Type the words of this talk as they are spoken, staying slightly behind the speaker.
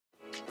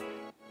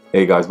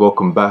Hey guys,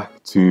 welcome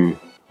back to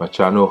my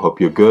channel. Hope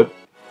you're good.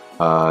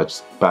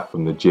 Just back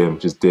from the gym,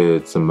 just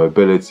did some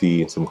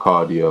mobility and some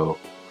cardio.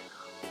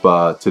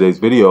 But today's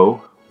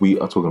video, we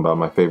are talking about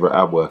my favorite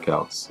ab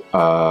workouts.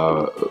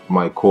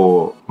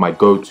 My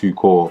go-to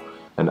core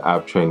and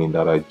ab training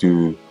that I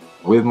do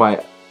with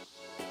my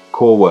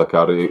core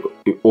workout. It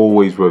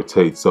always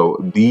rotates.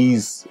 So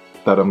these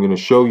that I'm going to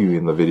show you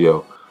in the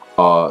video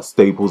are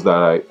staples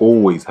that I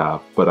always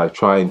have, but I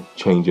try and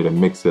change it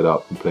and mix it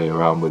up and play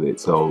around with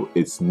it so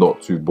it's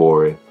not too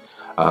boring.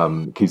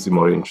 Keeps it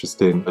more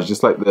interesting.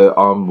 Just like the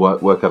arm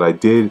workout I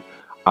did,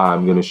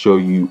 I'm going to show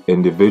you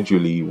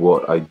individually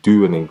what I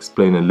do and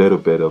explain a little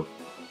bit of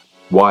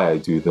why I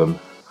do them.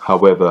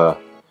 However,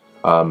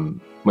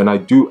 when I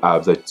do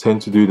abs, I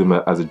tend to do them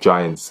as a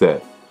giant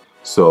set.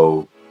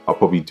 So I'll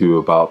probably do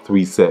about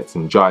 3 sets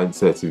and giant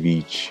sets of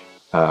each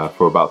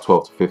for about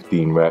 12 to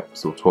 15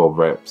 reps or 12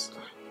 reps.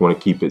 You want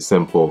to keep it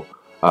simple.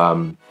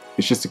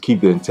 It's just to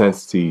keep the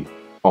intensity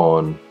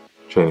on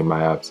training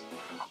my abs.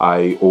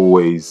 I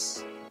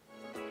always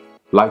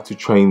like to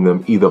train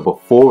them either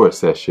before a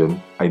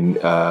session,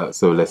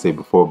 so let's say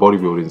before a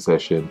bodybuilding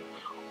session,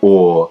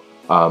 or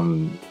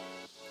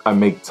I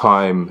make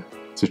time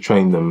to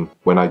train them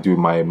when I do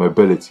my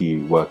mobility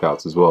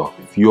workouts as well.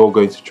 If you're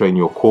going to train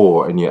your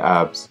core and your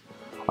abs,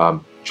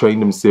 train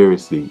them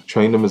seriously.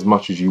 Train them as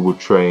much as you would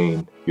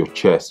train your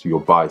chest, your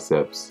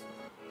biceps.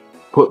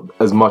 Put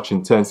as much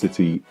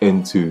intensity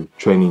into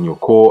training your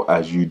core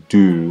as you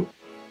do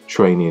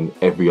training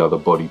every other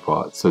body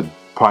part. So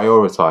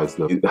prioritize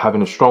them.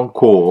 Having a strong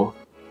core,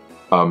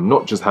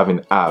 not just having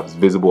abs,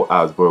 visible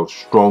abs, but a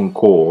strong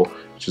core,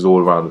 which is all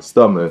around the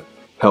stomach,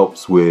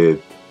 helps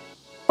with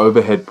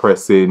overhead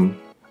pressing,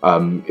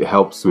 it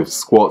helps with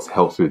squats,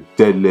 helps with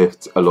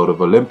deadlifts. A lot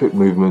of Olympic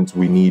movements,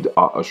 we need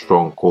a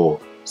strong core.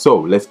 So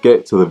let's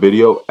get to the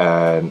video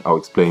and I'll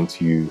explain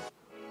to you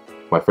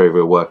my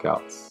favorite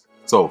workouts.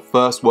 So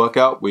first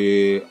workout,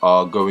 we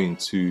are going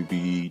to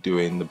be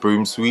doing the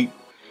broom sweep.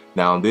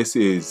 Now this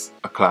is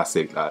a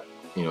classic that,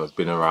 you know, it's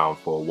been around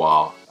for a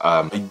while.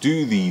 I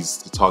do these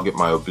to target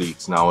my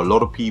obliques. Now a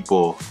lot of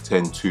people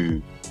tend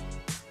to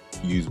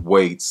use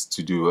weights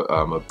to do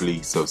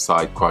obliques, so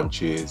side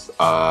crunches.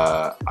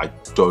 I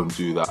don't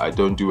do that. I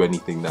don't do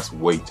anything that's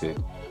weighted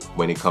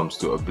when it comes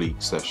to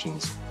oblique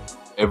sessions.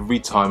 Every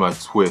time I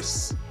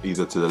twist,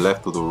 either to the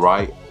left or the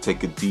right,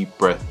 take a deep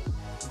breath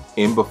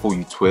in before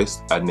you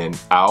twist, and then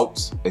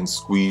out and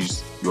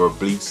squeeze your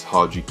obliques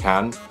hard you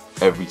can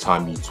every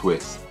time you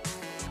twist.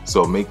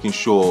 So making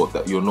sure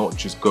that you're not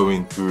just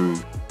going through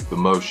the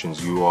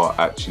motions, you are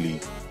actually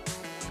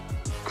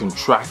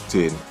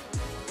contracting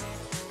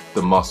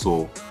the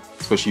muscle,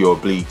 especially your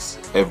obliques,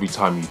 every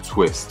time you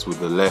twist to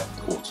the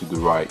left or to the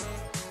right.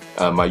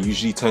 I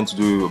usually tend to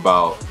do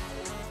about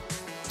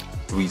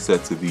 3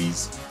 sets of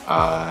these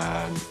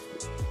and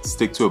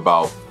stick to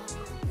about,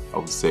 I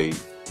would say,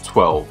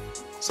 12.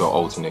 So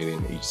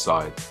alternating each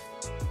side.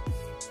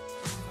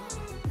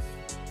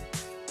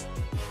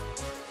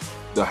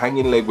 The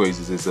hanging leg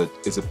raises is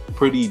a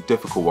pretty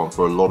difficult one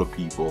for a lot of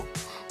people,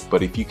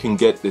 but if you can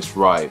get this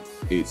right,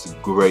 it's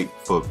great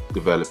for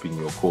developing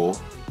your core.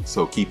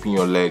 So keeping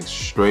your legs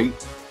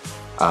straight,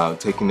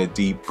 taking a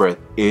deep breath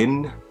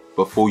in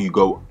before you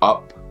go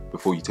up,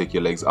 before you take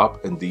your legs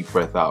up, and deep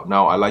breath out.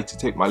 Now I like to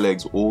take my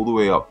legs all the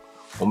way up,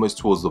 almost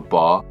towards the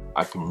bar.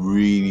 I can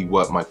really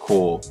work my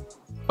core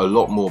a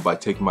lot more by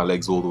taking my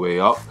legs all the way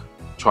up.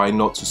 Try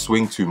not to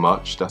swing too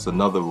much. That's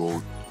another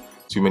rule.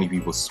 Too many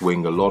people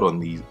swing a lot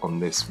on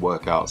this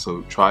workout,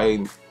 so try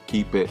and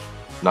keep it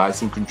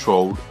nice and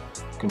controlled.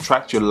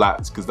 Contract your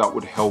lats because that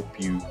would help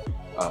you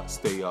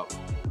stay up.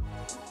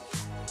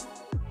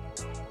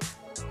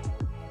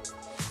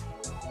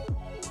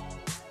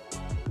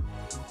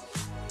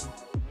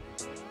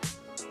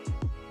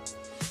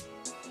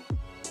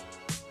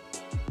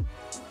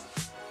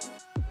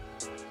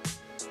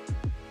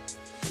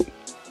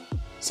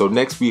 So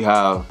next we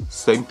have,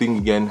 same thing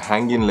again,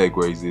 hanging leg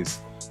raises,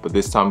 but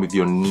this time with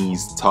your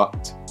knees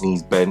tucked,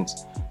 knees bent.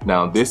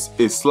 Now this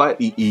is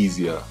slightly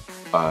easier,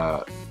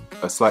 a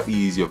slightly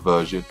easier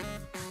version.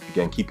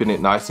 Again, keeping it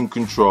nice and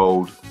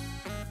controlled.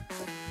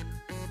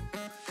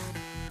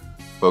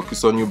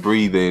 Focus on your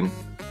breathing.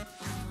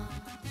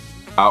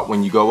 Out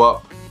when you go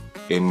up,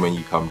 in when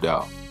you come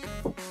down.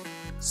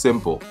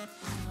 Simple.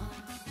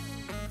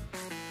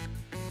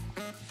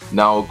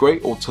 Now a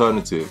great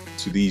alternative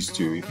to these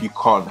two, if you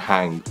can't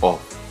hang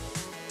off,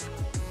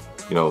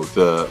 you know,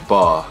 the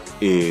bar,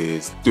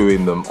 is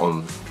doing them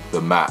on the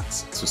mat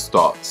to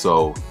start.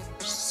 So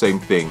same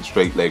thing,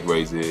 straight leg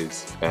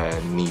raises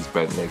and knees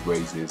bent leg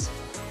raises.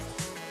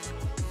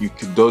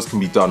 Those can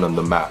be done on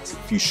the mat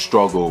if you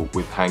struggle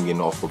with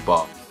hanging off a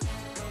bar.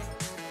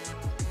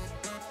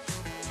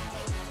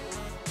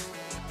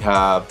 We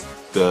have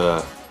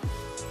the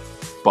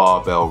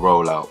barbell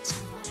rollout.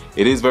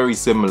 It is very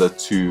similar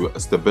to a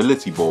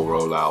stability ball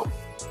rollout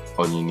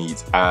on your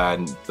knees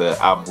and the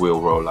ab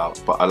wheel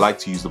rollout, but I like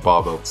to use the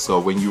barbell. So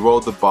when you roll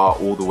the bar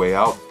all the way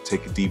out,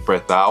 take a deep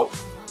breath out,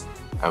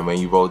 and when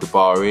you roll the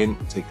bar in,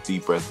 take a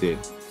deep breath in.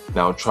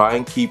 Now try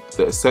and keep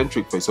the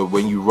eccentric phase, so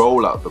when you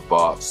roll out the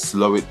bar,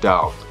 slow it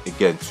down.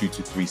 Again, 2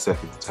 to 3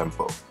 seconds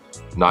tempo.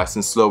 Nice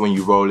and slow when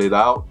you roll it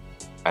out,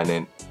 and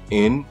then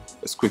in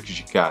as quick as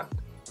you can.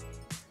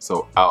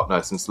 So out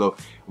nice and slow.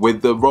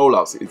 With the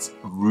rollouts, it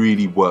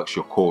really works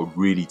your core,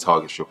 really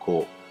targets your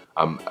core.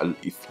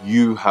 If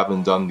you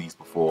haven't done these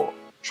before,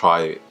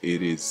 try it.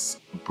 It is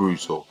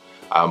brutal.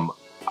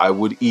 I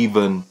would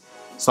even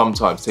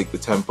sometimes take the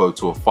tempo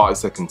to a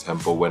 5-second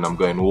tempo when I'm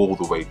going all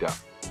the way down.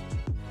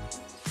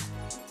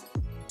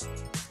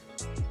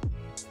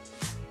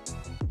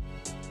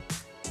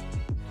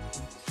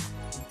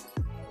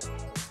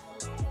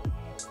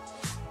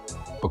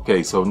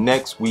 Okay, so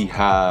next we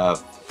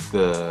have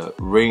the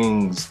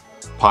rings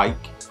pike.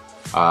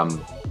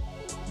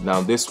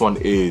 Now this one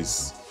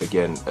is,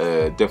 again,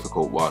 a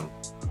difficult one,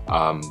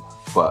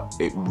 but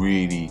it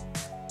really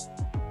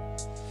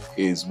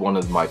is one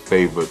of my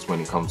favorites when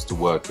it comes to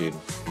working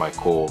my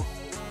core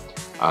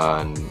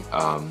and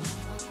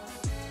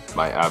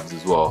my abs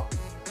as well.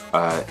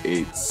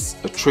 It's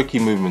a tricky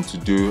movement to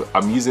do.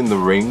 I'm using the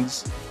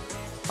rings,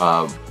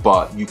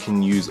 but you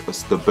can use a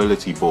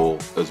stability ball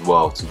as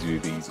well to do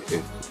these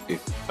if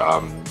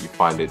you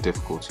find it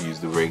difficult to use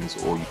the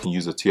rings, or you can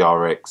use a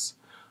TRX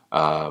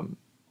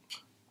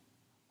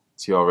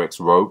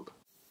rope.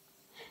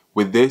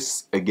 With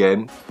this,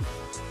 again,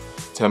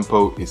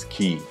 tempo is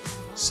key.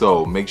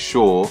 So make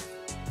sure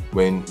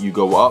when you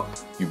go up,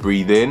 you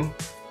breathe in,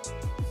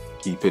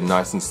 keep it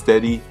nice and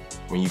steady.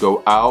 When you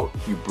go out,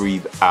 you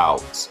breathe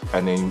out,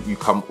 and then you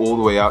come all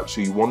the way out.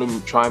 So you want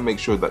to try and make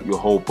sure that your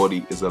whole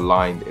body is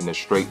aligned in a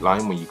straight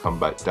line when you come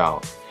back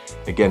down.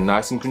 Again,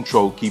 nice and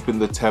controlled, keeping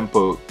the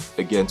tempo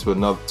again to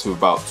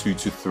about 2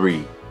 to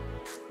 3.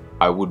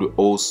 I would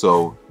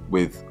also,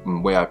 with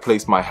where I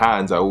place my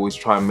hands, I always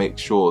try and make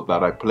sure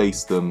that I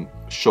place them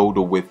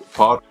shoulder width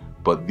apart.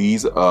 But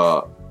these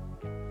are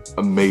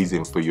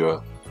amazing for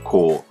your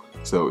core.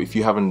 So if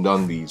you haven't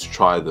done these,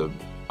 try them.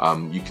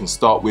 You can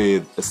start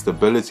with a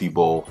stability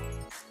ball,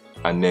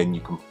 and then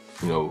you can,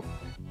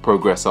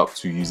 progress up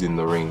to using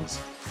the rings.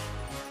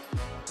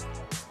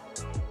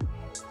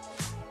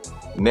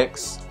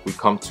 Next, we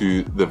come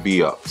to the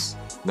V-ups.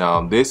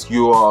 Now this,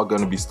 you are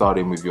going to be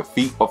starting with your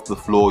feet off the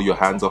floor, your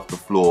hands off the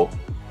floor,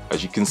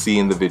 as you can see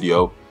in the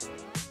video,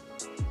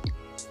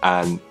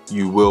 and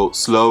you will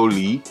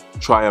slowly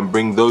try and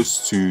bring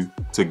those two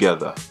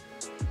together.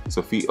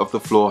 So feet off the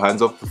floor,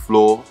 hands off the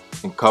floor,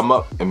 and come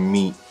up and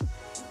meet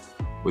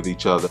with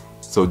each other.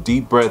 So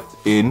deep breath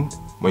in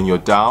when you're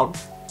down,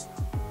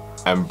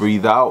 and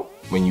breathe out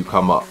when you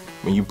come up.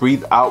 When you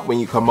breathe out when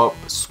you come up,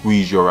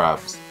 squeeze your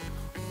abs.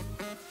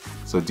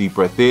 So deep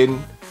breath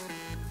in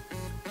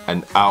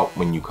and out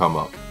when you come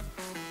up.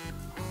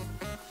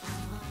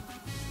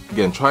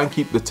 Again, try and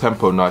keep the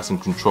tempo nice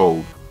and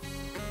controlled.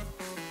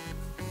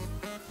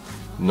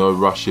 No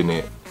rushing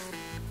it,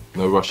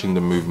 no rushing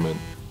the movement.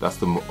 That's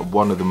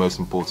one of the most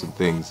important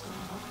things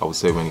I would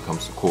say when it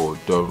comes to core.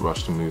 Don't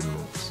rush the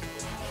movements.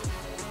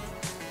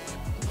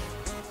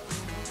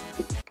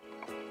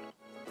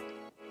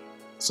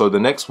 So the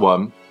next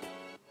one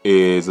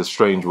is a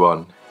strange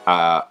one.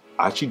 I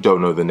actually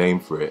don't know the name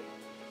for it,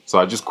 so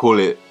I just call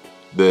it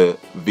the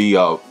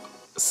V-up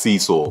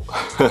seesaw.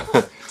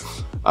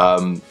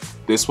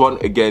 This one,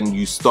 again,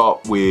 you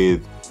start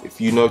with, if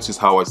you notice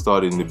how I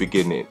started in the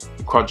beginning,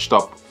 crunched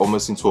up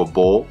almost into a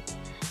ball,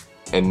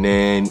 and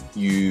then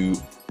you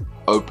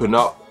open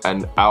up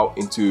and out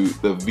into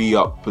the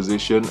V-up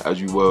position as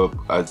you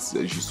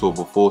you saw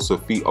before. So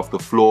feet off the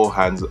floor,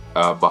 hands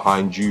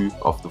behind you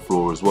off the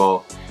floor as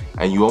well,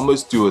 and you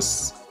almost do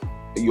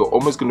you're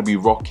almost going to be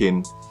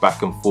rocking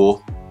back and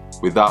forth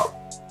without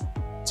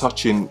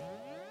touching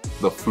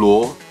the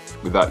floor,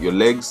 without your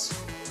legs,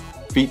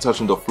 feet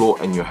touching the floor,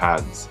 and your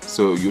hands.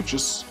 So you're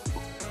just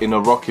in a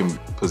rocking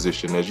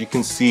position. As you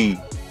can see,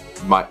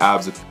 my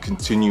abs are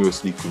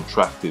continuously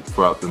contracted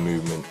throughout the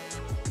movement.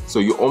 So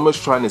you're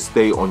almost trying to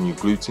stay on your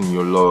glutes and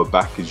your lower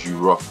back as you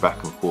rock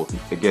back and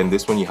forth. Again,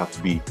 this one you have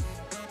to be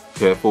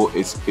careful.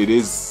 It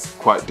is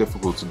quite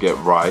difficult to get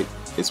right.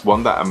 It's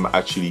one that I'm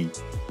actually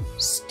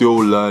still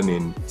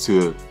learning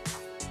to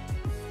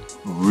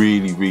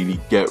really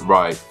get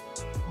right.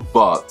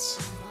 But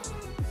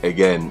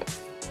again,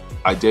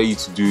 I dare you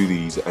to do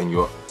these and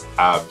your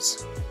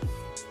abs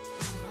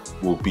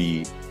will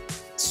be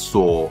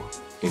sore,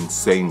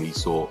 insanely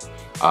sore.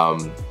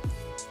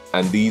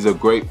 And these are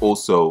great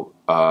also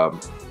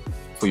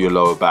for your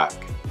lower back.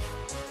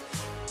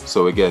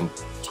 So again,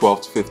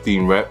 12 to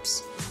 15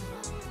 reps.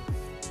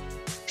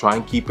 Try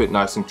and keep it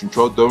nice and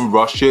controlled. Don't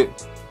rush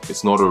it.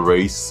 It's not a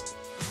race.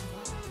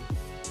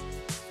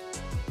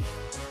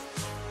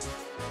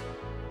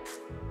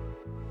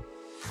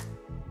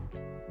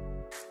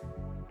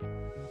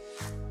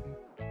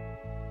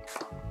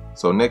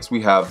 So next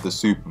we have the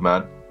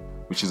Superman,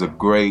 which is a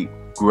great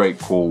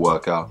core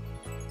workout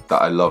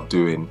that I love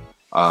doing.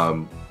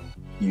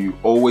 You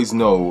always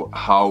know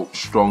how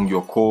strong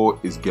your core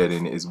is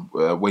getting is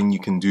when you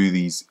can do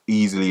these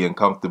easily and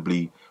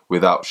comfortably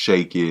without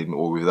shaking,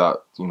 or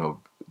without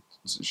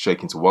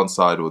shaking to one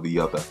side or the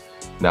other.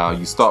 Now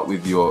you start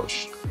with your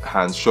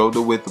hands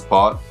shoulder width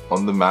apart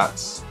on the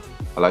mats.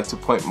 I like to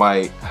point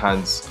my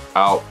hands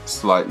out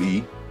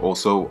slightly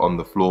also on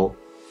the floor,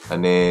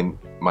 and then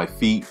my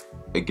feet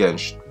again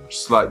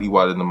slightly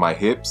wider than my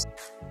hips.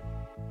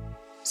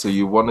 So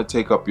you want to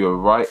take up your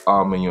right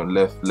arm and your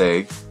left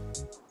leg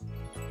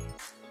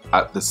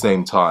at the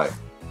same time.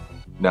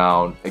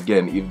 Now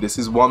again, if this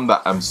is one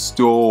that I'm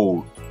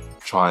still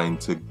trying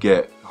to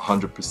get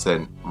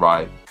 100%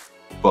 right,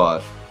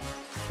 but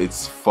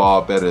it's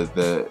far better.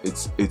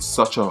 It's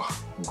such a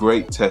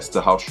great test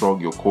to how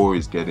strong your core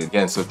is getting.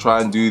 Again, so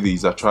try and do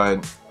these. I try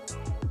and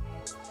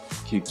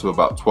keep to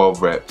about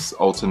 12 reps,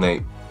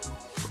 alternate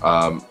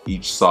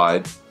each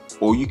side,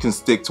 or you can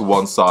stick to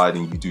one side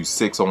and you do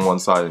 6 on one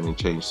side and then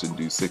change to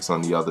do 6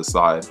 on the other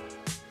side.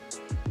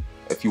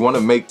 If you want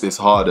to make this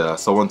harder,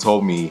 someone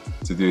told me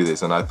to do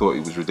this and I thought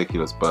it was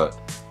ridiculous, but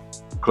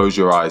close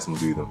your eyes and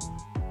do them.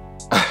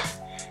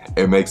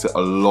 It makes it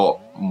a lot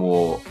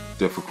more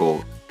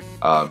difficult,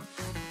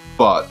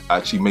 but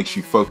actually makes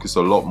you focus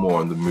a lot more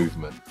on the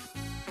movement.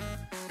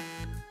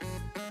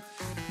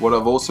 What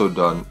I've also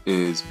done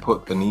is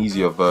put an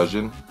easier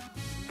version.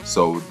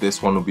 So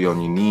this one will be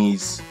on your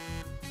knees.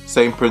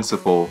 Same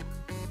principle.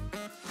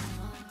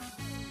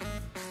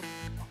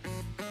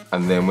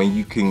 And then when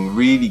you can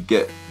really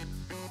get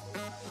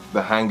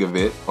the hang of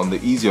it on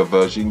the easier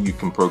version, you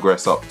can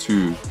progress up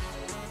to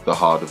the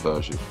harder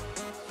version.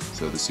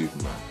 So the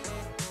Superman.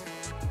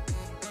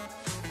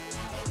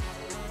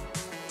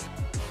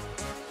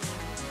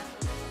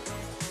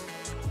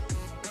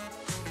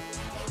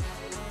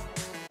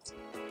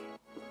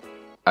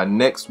 And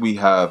next we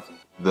have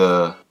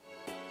the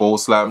ball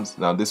slams.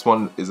 Now this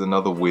one is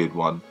another weird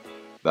one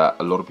that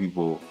a lot of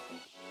people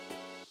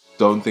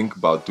don't think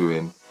about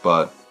doing,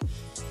 but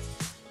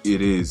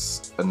it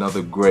is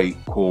another great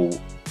core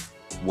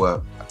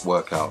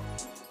workout.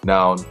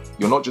 Now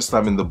you're not just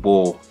slamming the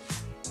ball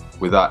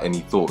without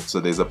any thought, so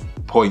there's a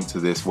point to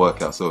this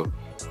workout. So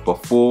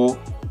before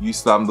you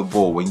slam the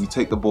ball, when you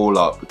take the ball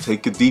up,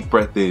 take a deep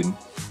breath in,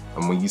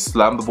 and when you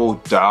slam the ball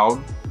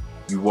down,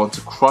 you want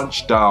to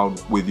crunch down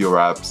with your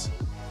abs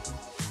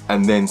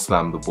and then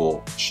slam the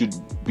ball. You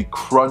should be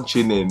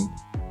crunching in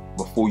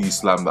before you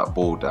slam that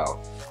ball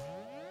down.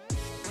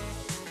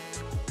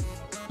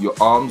 Your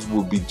arms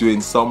will be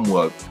doing some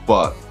work,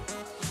 but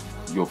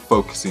you're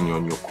focusing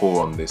on your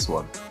core on this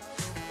one.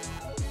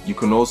 You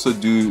can also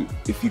do,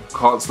 if you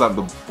can't slam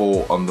the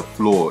ball on the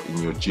floor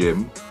in your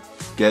gym,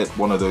 get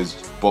one of those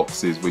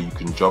boxes where you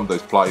can jump,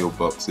 those plyo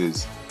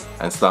boxes,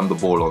 and slam the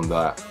ball on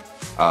that.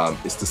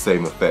 It's the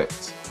same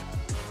effect.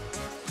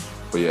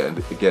 But yeah, and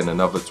again,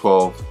 another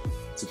 12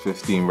 to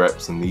 15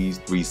 reps in these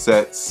 3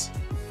 sets.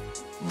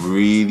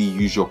 Really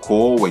use your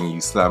core when you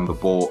slam the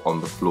ball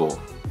on the floor.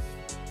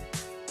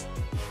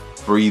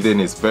 Breathing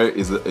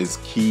is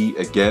key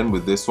again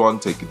with this one.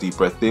 Take a deep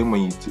breath in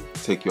when you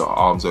take your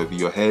arms over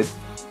your head.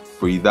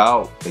 Breathe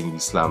out and you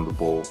slam the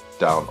ball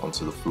down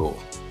onto the floor.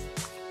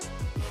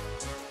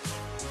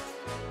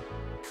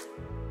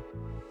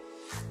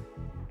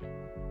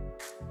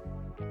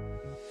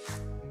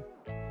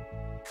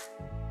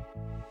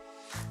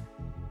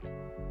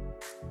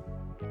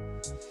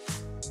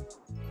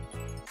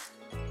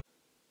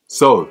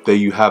 So there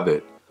you have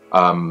it.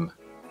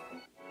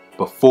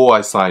 Before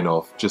I sign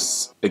off,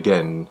 just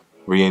again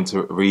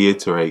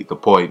reiterate the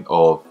point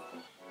of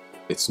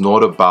it's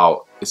not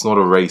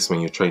a race when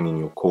you're training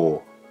your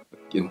core.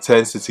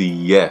 Intensity,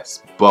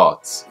 yes,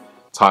 but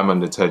time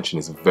under tension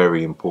is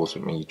very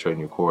important when you train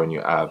your core and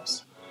your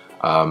abs.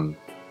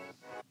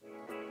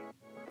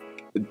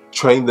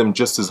 Train them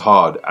just as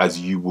hard as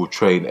you will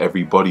train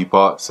every body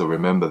part, so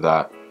remember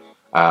that.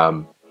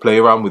 Play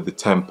around with the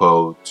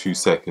tempo, 2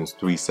 seconds,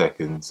 3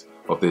 seconds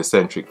of the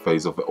eccentric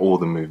phase of all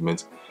the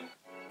movements.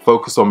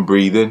 Focus on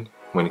breathing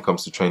when it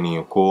comes to training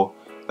your core.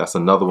 That's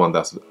another one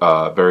that's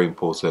very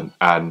important.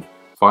 And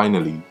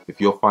finally,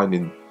 if you're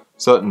finding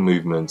certain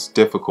movements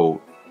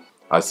difficult,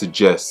 I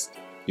suggest,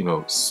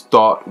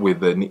 start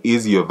with an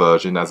easier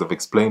version, as I've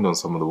explained on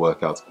some of the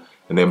workouts,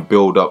 and then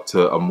build up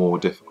to a more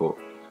difficult,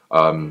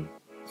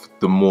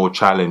 the more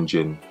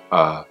challenging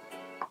part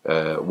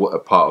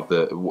of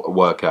the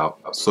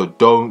workout. So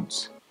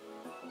don't,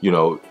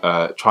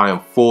 try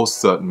and force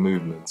certain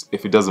movements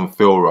if it doesn't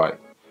feel right.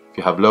 If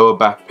you have lower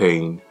back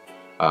pain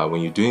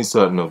when you're doing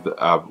certain of the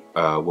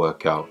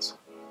workouts,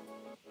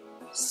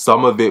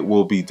 some of it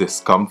will be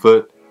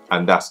discomfort,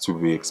 and that's to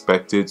be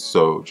expected.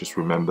 So just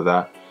remember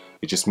that.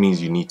 It just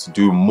means you need to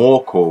do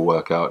more core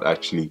workout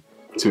actually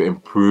to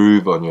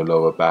improve on your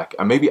lower back,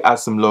 and maybe add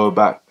some lower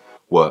back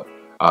work,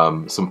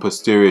 some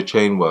posterior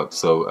chain work.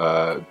 So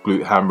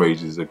glute ham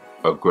raises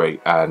are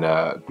great, and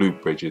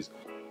glute bridges.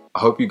 I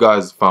hope you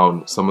guys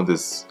found some of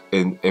this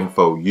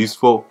info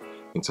useful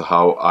into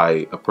how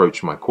I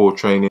approach my core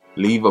training.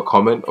 Leave a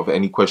comment of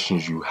any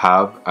questions you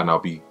have, and I'll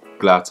be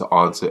glad to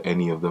answer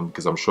any of them,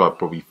 because I'm sure I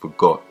probably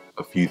forgot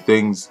a few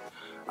things.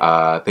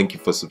 Thank you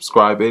for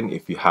subscribing.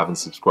 If you haven't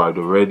subscribed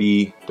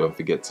already, don't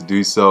forget to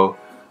do so.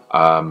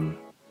 And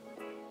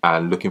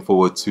looking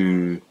forward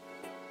to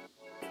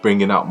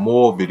bringing out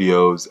more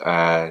videos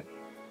and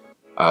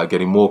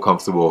getting more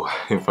comfortable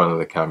in front of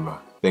the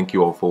camera. Thank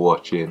you all for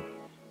watching.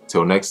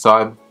 Till next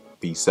time,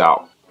 peace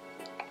out.